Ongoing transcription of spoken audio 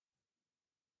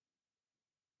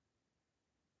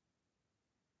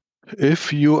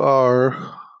If you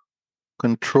are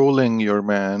controlling your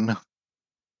man,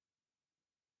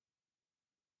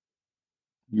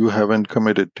 you haven't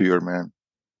committed to your man.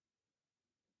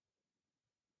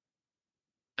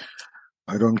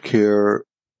 I don't care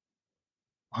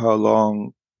how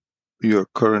long your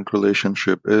current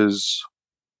relationship is.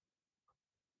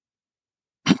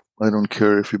 I don't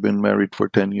care if you've been married for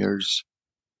 10 years.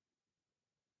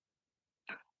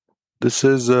 This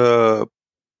is a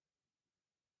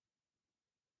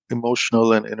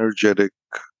emotional and energetic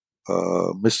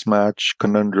mismatch,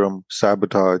 conundrum,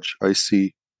 sabotage I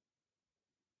see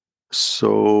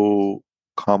so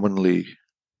commonly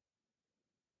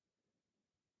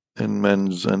in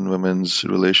men's and women's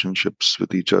relationships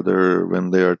with each other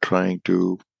when they are trying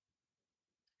to,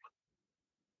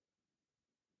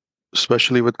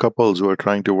 especially with couples who are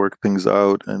trying to work things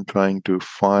out and trying to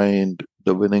find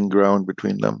the winning ground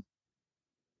between them.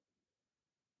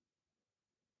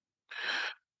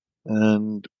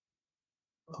 And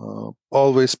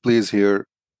always, please, here,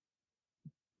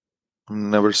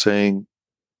 I'm never saying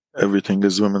everything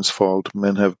is women's fault.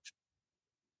 Men have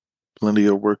plenty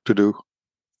of work to do.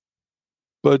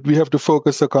 But we have to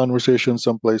focus the conversation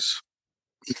someplace.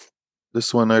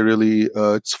 This one, I really,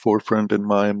 it's forefront in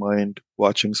my mind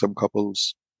watching some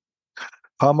couples.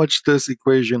 How much this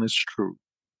equation is true?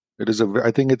 I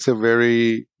think it's a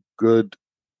very good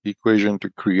equation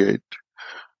to create,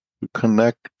 to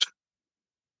connect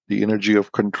the energy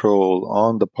of control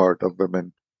on the part of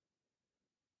women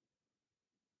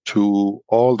to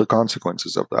all the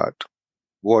consequences of that.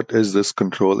 What is this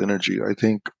control energy? I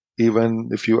think even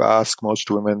if you ask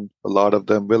most women, a lot of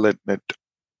them will admit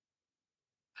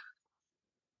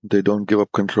they don't give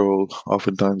up control.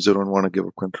 Oftentimes, they don't want to give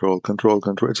up control. Control.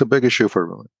 It's a big issue for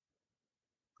women.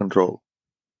 Control.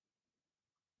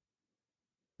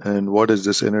 And what is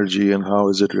this energy and how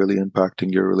is it really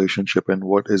impacting your relationship and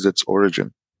what is its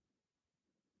origin?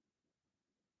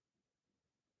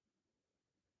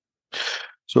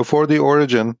 So, for the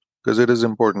origin, because it is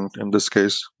important in this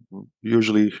case,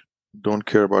 usually don't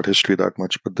care about history that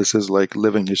much, but this is like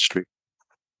living history.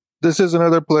 This is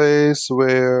another place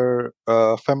where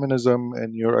feminism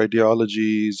and your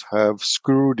ideologies have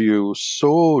screwed you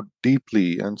so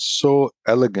deeply and so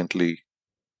elegantly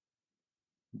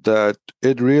that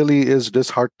it really is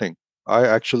disheartening. I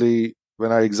actually,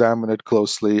 when I examine it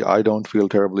closely, I don't feel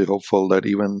terribly hopeful that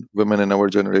even women in our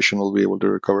generation will be able to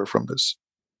recover from this.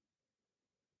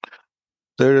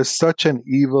 There is such an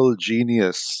evil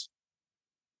genius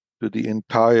to the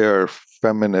entire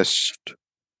feminist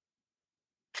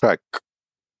trek,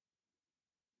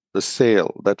 the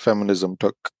sail that feminism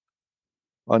took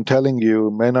on telling you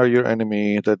men are your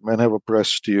enemy, that men have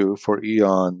oppressed you for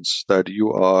eons, that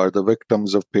you are the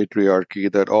victims of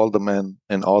patriarchy, that all the men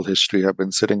in all history have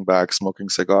been sitting back smoking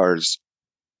cigars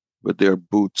with their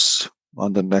boots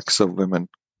on the necks of women,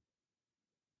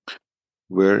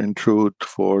 where in truth,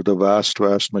 for the vast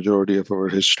majority of our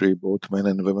history, both men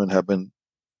and women have been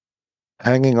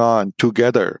hanging on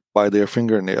together by their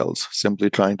fingernails, simply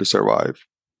trying to survive.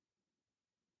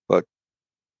 But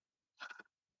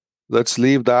let's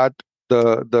leave that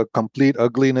the complete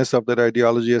ugliness of that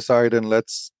ideology aside and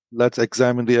let's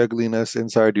examine the ugliness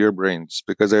inside your brains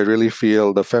because I really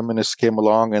feel the feminists came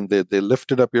along and they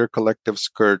lifted up your collective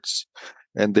skirts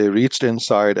and they reached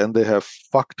inside and they have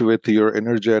fucked with your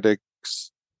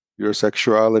energetics, your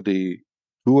sexuality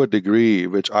to a degree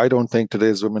which I don't think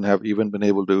today's women have even been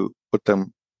able to put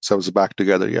themselves back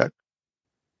together yet.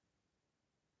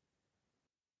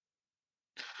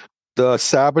 The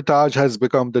sabotage has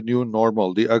become the new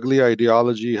normal. The ugly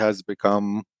ideology has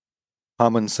become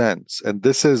common sense. And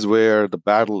this is where the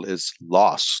battle is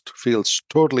lost, feels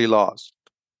totally lost.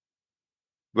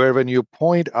 Where when you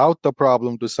point out the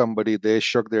problem to somebody, they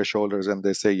shrug their shoulders and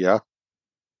they say, yeah,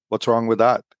 what's wrong with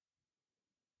that?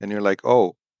 And you're like,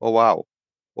 oh, wow,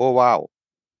 oh, wow.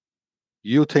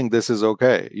 You think this is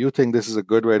okay. You think this is a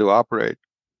good way to operate.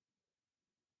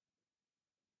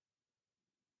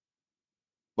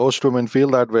 Most women feel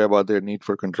that way about their need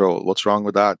for control. What's wrong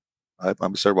with that?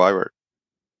 I'm a survivor.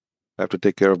 I have to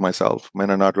take care of myself.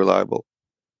 Men are not reliable.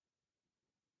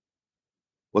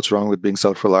 What's wrong with being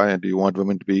self reliant? Do you want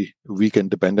women to be weak and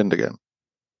dependent again?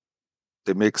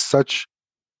 They make such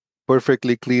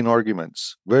perfectly clean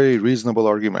arguments, very reasonable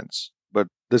arguments. But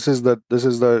this is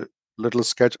the little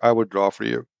sketch I would draw for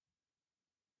you,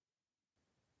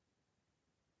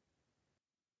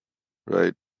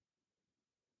 right?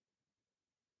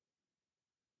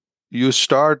 You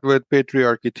start with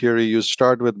patriarchy theory, you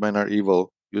start with men are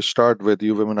evil, you start with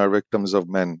you women are victims of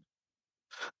men.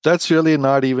 That's really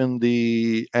not even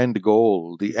the end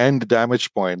goal, the end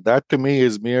damage point. That to me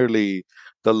is merely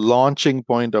the launching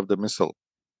point of the missile.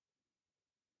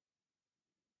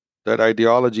 That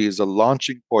ideology is a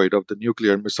launching point of the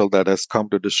nuclear missile that has come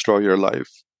to destroy your life.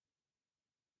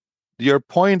 Your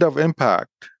point of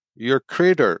impact, your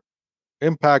crater,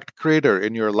 impact crater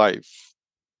in your life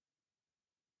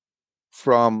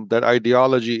from that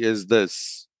ideology is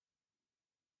this.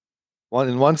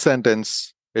 In one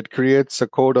sentence, it creates a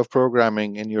code of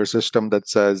programming in your system that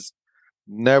says,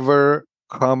 never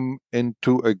come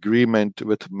into agreement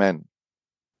with men.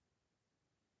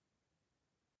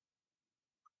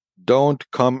 Don't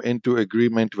come into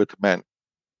agreement with men.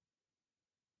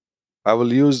 I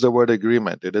will use the word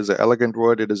agreement. It is an elegant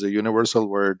word, it is a universal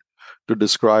word to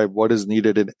describe what is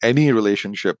needed in any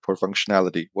relationship for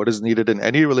functionality. What is needed in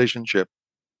any relationship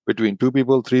between two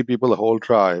people, three people, a whole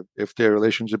tribe, if their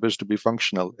relationship is to be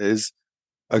functional, is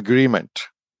agreement.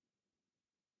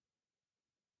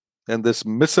 And this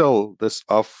missile, this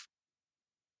of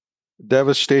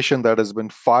devastation that has been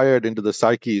fired into the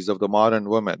psyches of the modern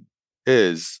woman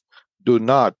is, do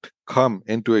not come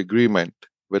into agreement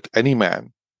with any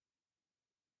man.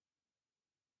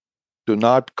 Do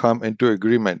not come into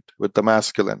agreement with the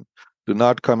masculine. Do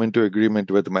not come into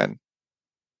agreement with men.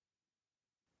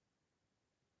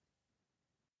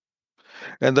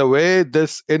 And the way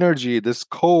this energy, this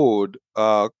code,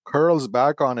 curls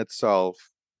back on itself,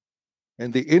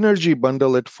 and the energy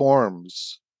bundle it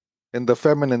forms in the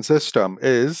feminine system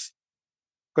is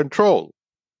control.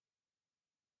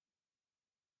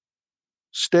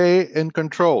 Stay in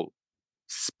control,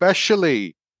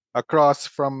 especially across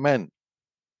from men.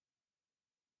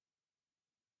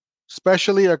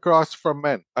 Especially across from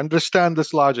men. Understand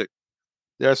this logic.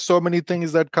 There are so many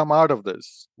things that come out of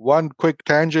this. One quick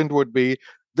tangent would be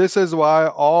this is why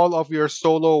all of your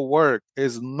solo work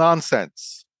is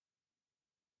nonsense.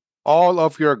 All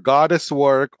of your goddess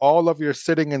work, all of your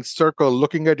sitting in circle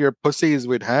looking at your pussies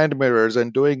with hand mirrors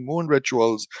and doing moon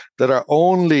rituals that are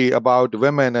only about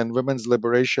women and women's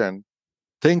liberation,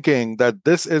 thinking that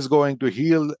this is going to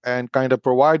heal and kind of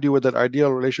provide you with an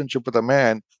ideal relationship with a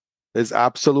man is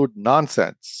absolute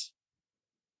nonsense.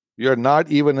 You're not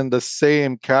even in the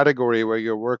same category where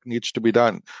your work needs to be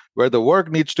done. Where the work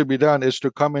needs to be done is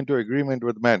to come into agreement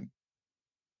with men.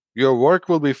 Your work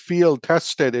will be field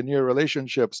tested in your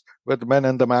relationships with men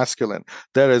and the masculine.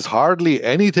 There is hardly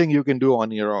anything you can do on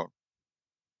your own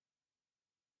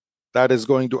that is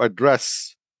going to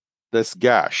address this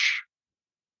gash.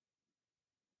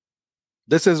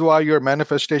 This is why your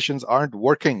manifestations aren't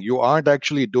working. You aren't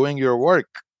actually doing your work.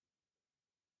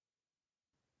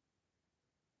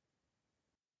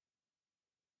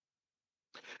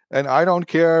 And I don't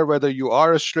care whether you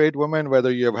are a straight woman, whether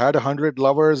you've had 100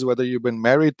 lovers, whether you've been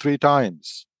married 3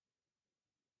 times.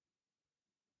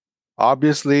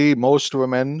 Obviously, most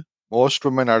women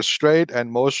are straight,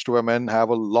 and most women have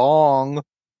a long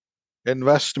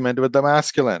investment with the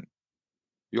masculine.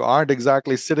 You aren't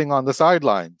exactly sitting on the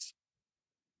sidelines.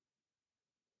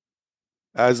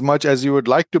 As much as you would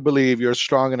like to believe you're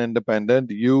strong and independent,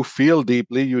 you feel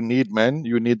deeply you need men,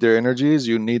 you need their energies,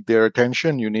 you need their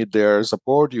attention, you need their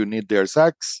support, you need their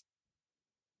sex.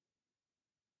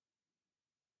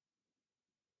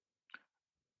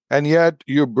 And yet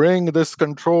you bring this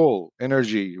control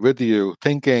energy with you,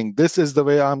 thinking this is the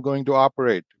way I'm going to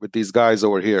operate with these guys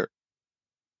over here.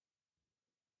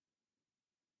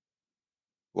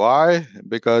 Why?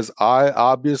 Because I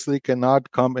obviously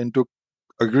cannot come into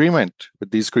agreement with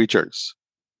these creatures,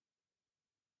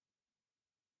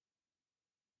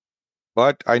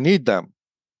 but I need them,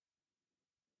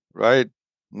 right?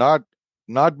 Not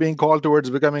not being called towards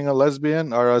becoming a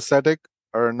lesbian or ascetic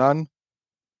or a nun.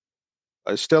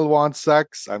 I still want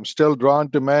sex. I'm still drawn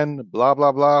to men. Blah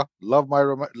blah blah. Love my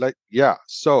like yeah.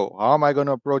 So how am I going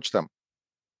to approach them?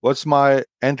 What's my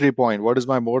entry point? What is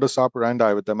my modus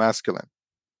operandi with the masculine?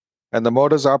 And the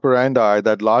modus operandi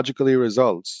that logically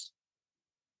results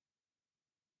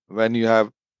when you have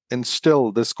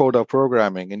instilled this code of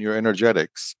programming in your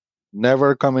energetics,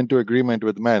 never come into agreement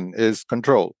with men, is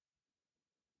control.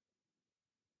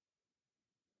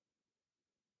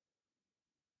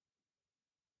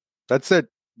 That's it.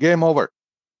 Game over.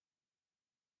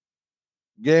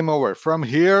 Game over. From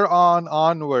here on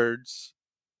onwards,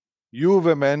 you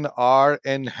women are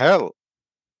in hell.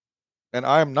 And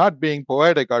I'm not being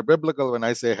poetic or biblical when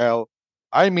I say hell.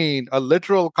 I mean a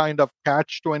literal kind of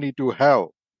catch 22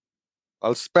 hell.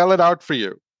 I'll spell it out for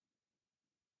you.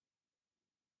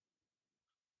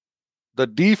 The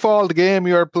default game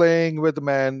you're playing with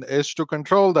men is to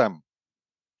control them.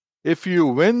 If you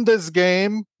win this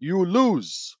game, you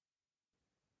lose.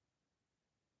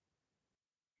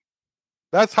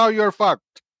 That's how you're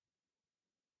fucked.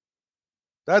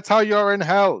 That's how you're in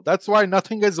hell. That's why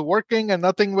nothing is working and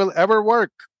nothing will ever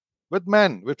work with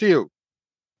men, with you.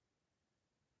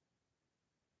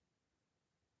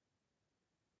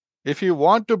 If you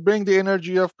want to bring the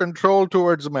energy of control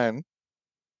towards men,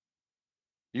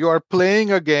 you are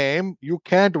playing a game you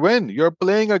can't win. You're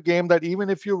playing a game that even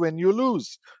if you win, you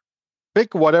lose.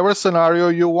 Pick whatever scenario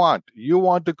you want. You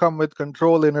want to come with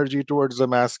control energy towards the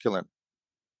masculine.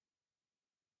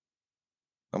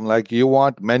 I'm like, you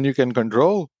want men you can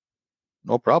control?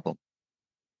 No problem.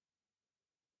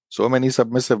 So many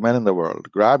submissive men in the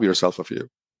world. Grab yourself a few.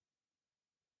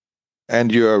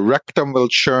 And your rectum will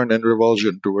churn in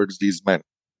revulsion towards these men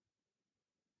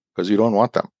because you don't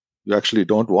want them. You actually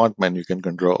don't want men you can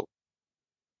control.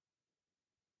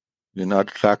 You're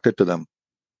not attracted to them.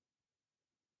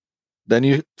 Then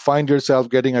you find yourself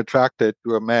getting attracted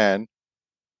to a man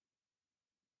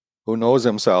who knows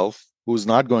himself, who's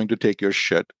not going to take your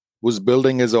shit, who's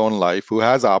building his own life, who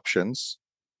has options,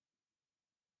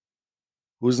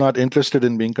 who's not interested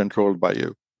in being controlled by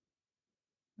you.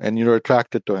 And you're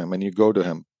attracted to him and you go to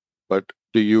him. But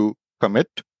do you commit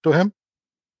to him?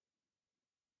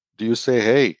 Do you say,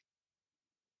 hey,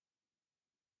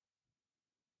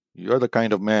 you're the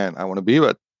kind of man I want to be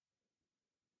with?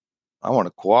 I want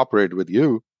to cooperate with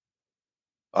you.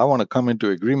 I want to come into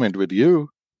agreement with you.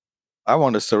 I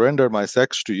want to surrender my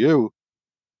sex to you.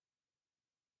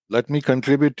 Let me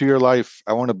contribute to your life.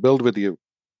 I want to build with you.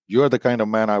 You're the kind of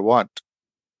man I want.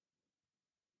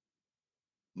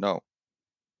 No.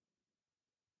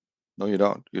 No, you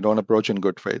don't. You don't approach in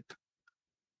good faith.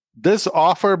 This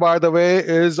offer, by the way,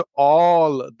 is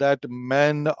all that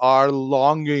men are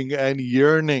longing and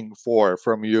yearning for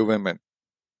from you women.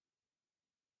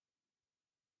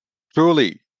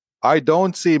 Truly, I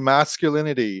don't see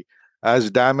masculinity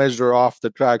as damaged or off the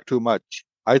track too much.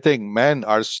 I think men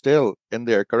are still in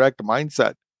their correct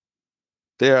mindset.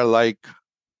 They are like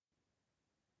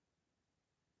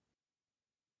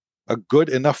a good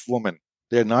enough woman.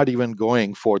 They're not even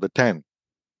going for the 10.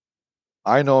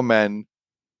 I know men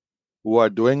who are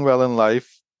doing well in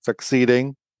life,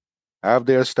 succeeding, have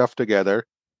their stuff together,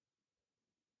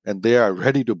 and they are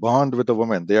ready to bond with a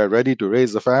woman. They are ready to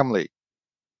raise a family.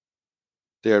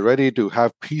 They are ready to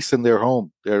have peace in their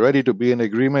home. They are ready to be in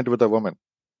agreement with a woman.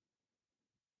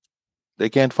 They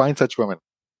can't find such women.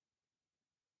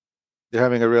 They're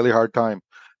having a really hard time.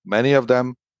 Many of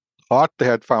them thought they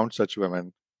had found such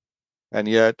women, and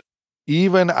yet,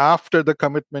 even after the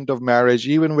commitment of marriage,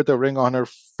 even with a ring on her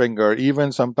finger,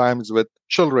 even sometimes with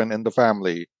children in the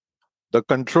family, the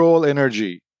control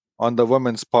energy on the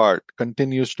woman's part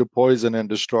continues to poison and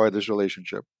destroy this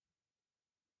relationship.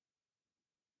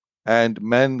 And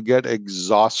men get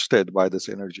exhausted by this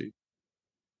energy.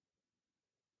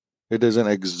 It is an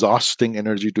exhausting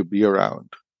energy to be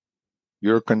around.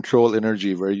 Your control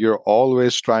energy, where you're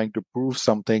always trying to prove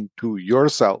something to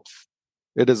yourself.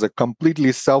 It is a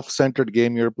completely self centered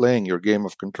game you're playing, your game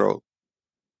of control.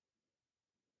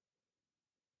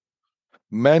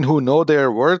 Men who know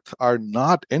their worth are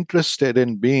not interested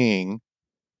in being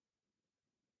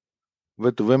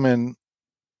with women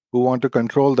who want to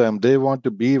control them. They want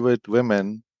to be with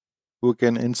women who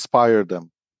can inspire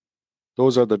them.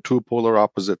 Those are the two polar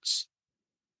opposites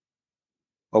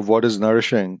of what is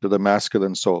nourishing to the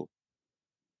masculine soul,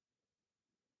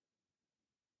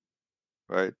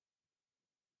 right?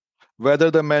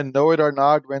 Whether the men know it or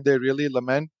not, when they really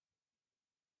lament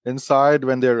inside,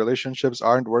 when their relationships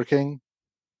aren't working,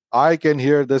 I can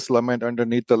hear this lament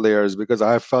underneath the layers because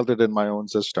I have felt it in my own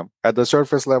system. At the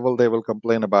surface level, they will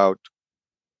complain about,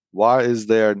 why is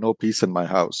there no peace in my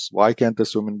house? Why can't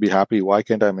this woman be happy? Why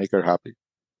can't I make her happy?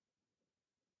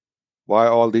 Why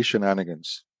all these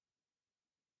shenanigans?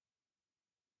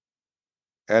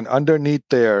 And underneath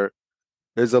there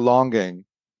is a longing,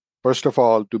 first of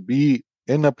all, to be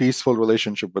in a peaceful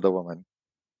relationship with a woman.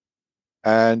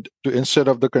 And to, instead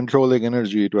of the controlling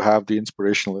energy, to have the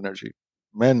inspirational energy.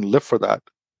 Men live for that.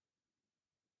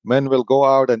 Men will go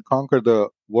out and conquer the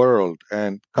world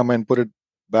and come and put it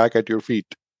back at your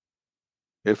feet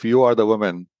if you are the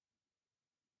woman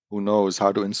who knows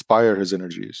how to inspire his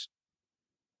energies,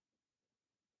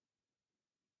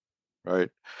 right?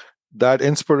 That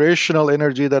inspirational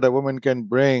energy that a woman can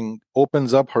bring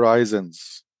opens up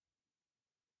horizons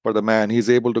for the man. He's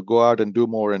able to go out and do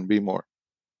more and be more.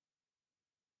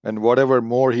 And whatever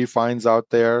more he finds out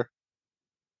there,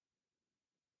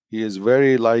 he is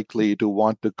very likely to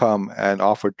want to come and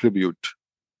offer tribute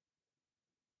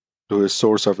to his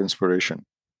source of inspiration.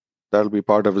 That'll be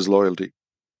part of his loyalty.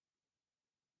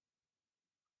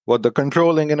 What the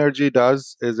controlling energy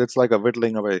does is it's like a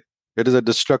whittling away. It is a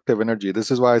destructive energy.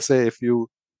 This is why I say if you.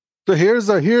 So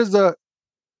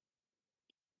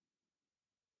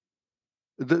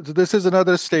this is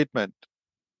another statement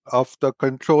of the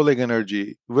controlling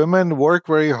energy. Women work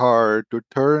very hard to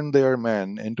turn their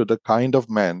men into the kind of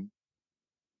men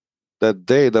that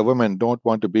they, the women, don't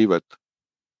want to be with.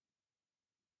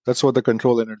 That's what the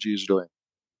control energy is doing.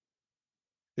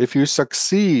 If you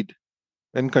succeed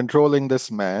in controlling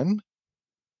this man,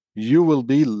 you will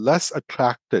be less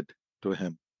attracted to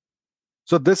him.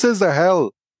 So this is a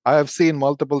hell I have seen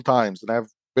multiple times, and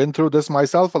I've been through this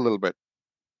myself a little bit.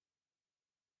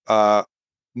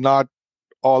 Not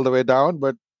all the way down,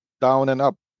 but down and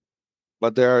up.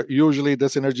 But there usually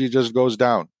this energy just goes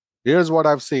down. Here's what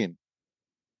I've seen.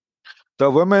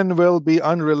 The woman will be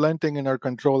unrelenting in her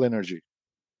control energy.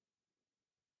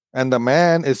 And the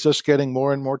man is just getting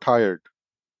more and more tired.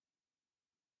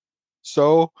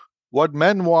 So what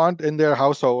men want in their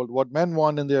household, what men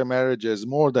want in their marriages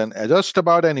more than just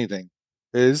about anything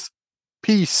is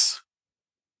peace.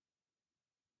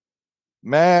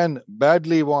 Men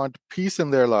badly want peace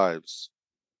in their lives.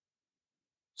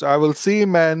 So I will see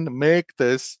men make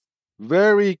this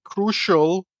very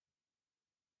crucial,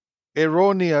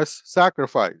 erroneous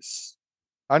sacrifice,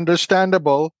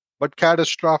 understandable but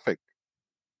catastrophic,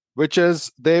 which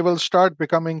is they will start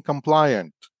becoming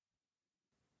compliant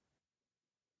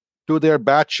to their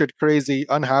batshit crazy,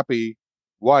 unhappy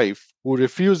wife who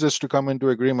refuses to come into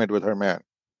agreement with her man.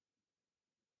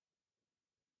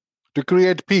 To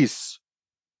create peace.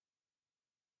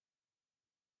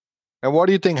 And what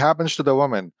do you think happens to the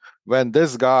woman when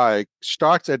this guy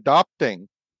starts adopting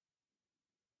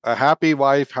a happy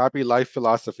wife, happy life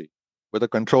philosophy with a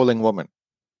controlling woman?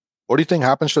 What do you think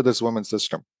happens to this woman's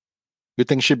system? You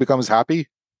think she becomes happy?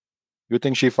 You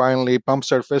think she finally pumps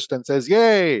her fist and says,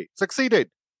 "Yay, succeeded,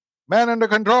 man under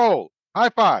control, high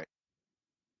five"?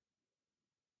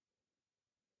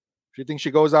 Do you think she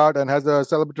goes out and has a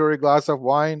celebratory glass of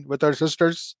wine with her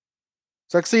sisters?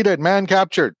 Succeeded, man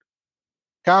captured,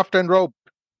 cuffed and roped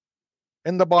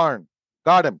in the barn,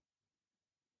 got him,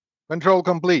 control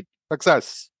complete,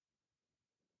 success.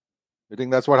 You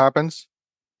think that's what happens?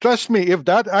 Trust me, if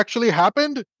that actually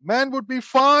happened, men would be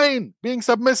fine being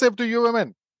submissive to you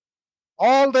women.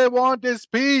 All they want is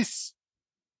peace.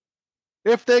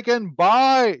 If they can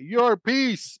buy your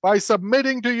peace by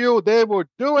submitting to you, they would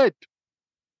do it.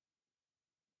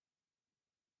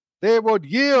 They would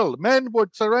yield. Men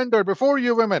would surrender before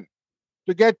you women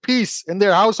to get peace in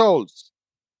their households.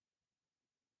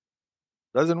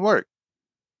 Doesn't work.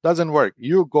 Doesn't work.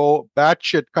 You go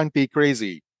batshit cunty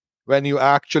crazy when you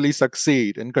actually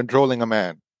succeed in controlling a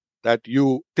man that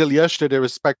you till yesterday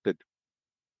respected.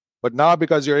 But now,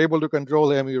 because you're able to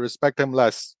control him, you respect him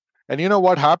less. And you know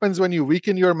what happens when you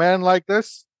weaken your man like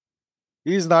this?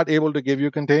 He's not able to give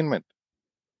you containment.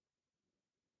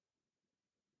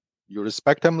 You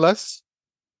respect him less.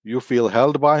 You feel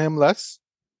held by him less.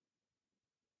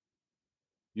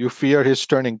 You fear his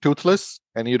turning toothless,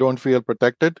 and you don't feel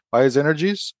protected by his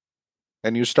energies.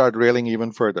 And you start railing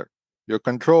even further. Your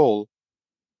control,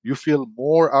 you feel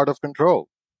more out of control.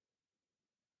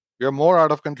 You're more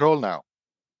out of control now.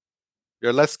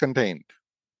 You're less contained.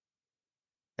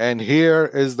 And here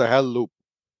is the hell loop.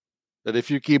 That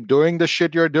if you keep doing the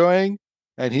shit you're doing,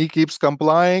 and he keeps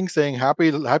complying, saying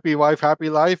happy wife, happy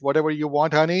life, whatever you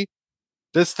want, honey,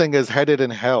 this thing is headed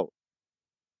in hell.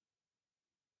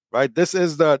 Right? This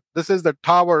is the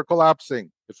tower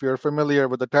collapsing, if you're familiar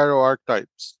with the tarot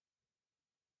archetypes.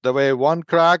 The way one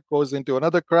crack goes into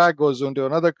another crack, goes into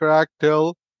another crack,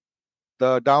 till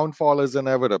the downfall is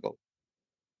inevitable.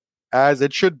 As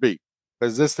it should be,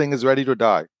 because this thing is ready to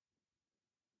die.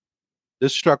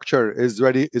 This structure is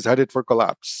headed for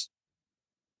collapse.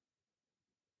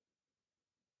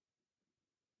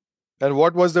 And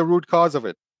what was the root cause of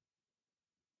it?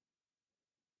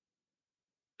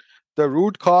 The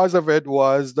root cause of it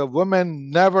was the woman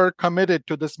never committed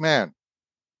to this man.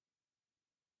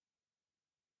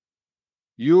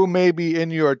 You may be in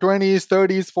your 20s,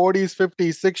 30s, 40s,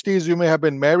 50s, 60s. You may have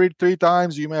been married 3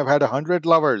 times. You may have had 100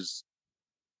 lovers.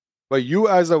 But you,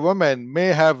 as a woman, may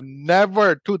have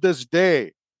never to this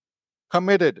day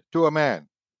committed to a man.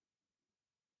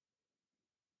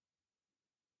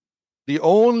 The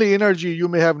only energy you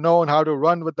may have known how to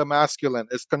run with the masculine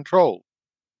is control.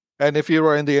 And if you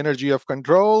were in the energy of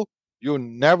control, you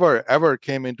never ever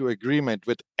came into agreement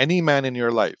with any man in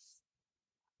your life.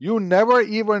 You never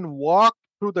even walked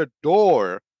through the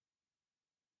door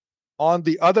on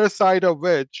the other side of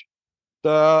which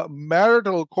the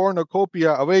marital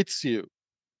cornucopia awaits you.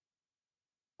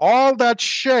 All that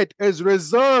shit is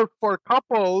reserved for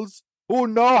couples who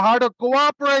know how to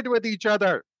cooperate with each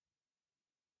other.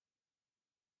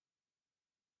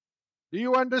 Do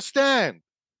you understand?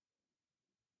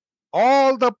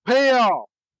 All the payoff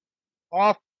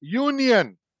of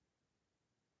union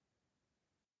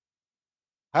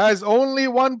has only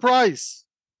one price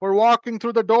for walking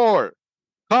through the door.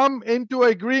 Come into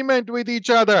agreement with each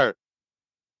other.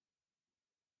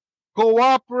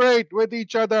 Cooperate with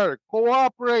each other.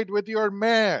 Cooperate with your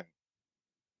man.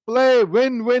 Play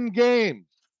win-win games.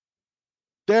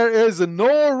 There is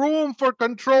no room for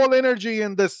control energy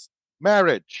in this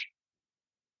marriage.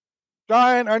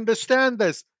 Try and understand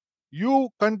this.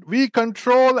 We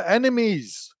control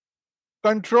enemies.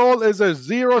 Control is a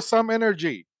zero-sum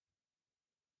energy.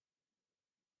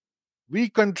 We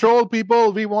control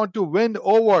people we want to win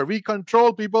over. We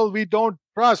control people we don't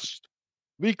trust.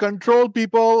 We control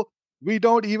people we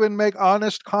don't even make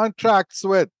honest contracts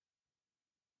with.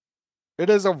 It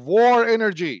is a war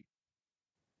energy.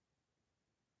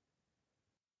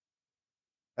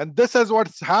 And this is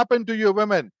what's happened to you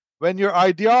women. When your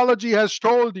ideology has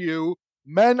told you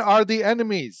men are the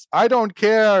enemies, I don't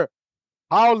care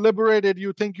how liberated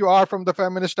you think you are from the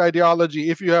feminist ideology.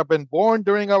 If you have been born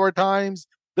during our times,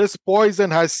 this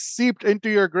poison has seeped into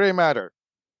your gray matter.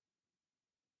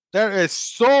 There is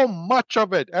so much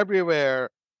of it everywhere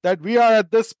that we are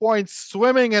at this point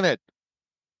swimming in it.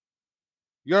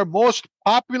 Your most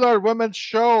popular women's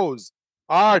shows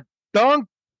are dunked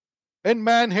in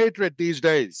man hatred these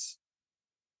days.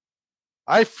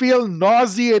 I feel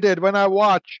nauseated when I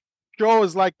watch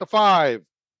shows like The Five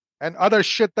and other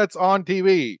shit that's on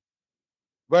TV,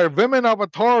 where women of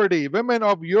authority, women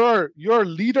of your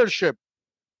leadership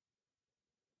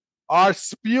are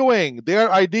spewing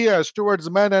their ideas towards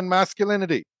men and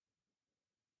masculinity.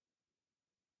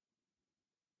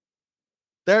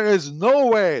 There is no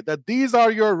way that these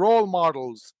are your role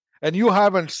models and you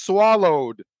haven't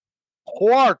swallowed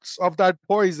quarts of that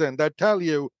poison that tell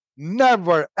you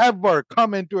never ever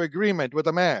come into agreement with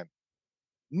a man.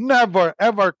 Never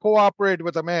ever cooperate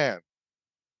with a man.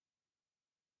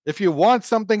 If you want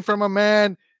something from a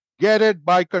man, get it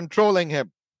by controlling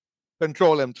him.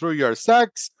 Control him through your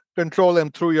sex, control him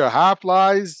through your half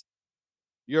lies,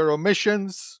 your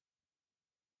omissions,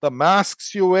 the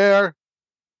masks you wear.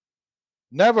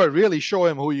 Never really show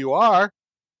him who you are.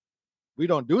 We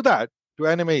don't do that to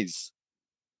enemies.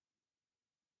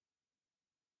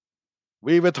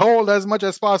 We withhold as much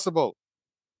as possible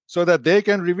so that they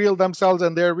can reveal themselves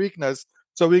and their weakness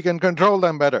so we can control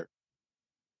them better.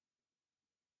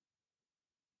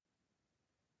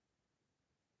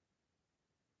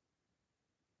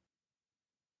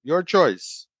 Your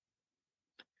choice.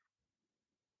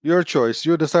 Your choice.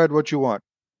 You decide what you want.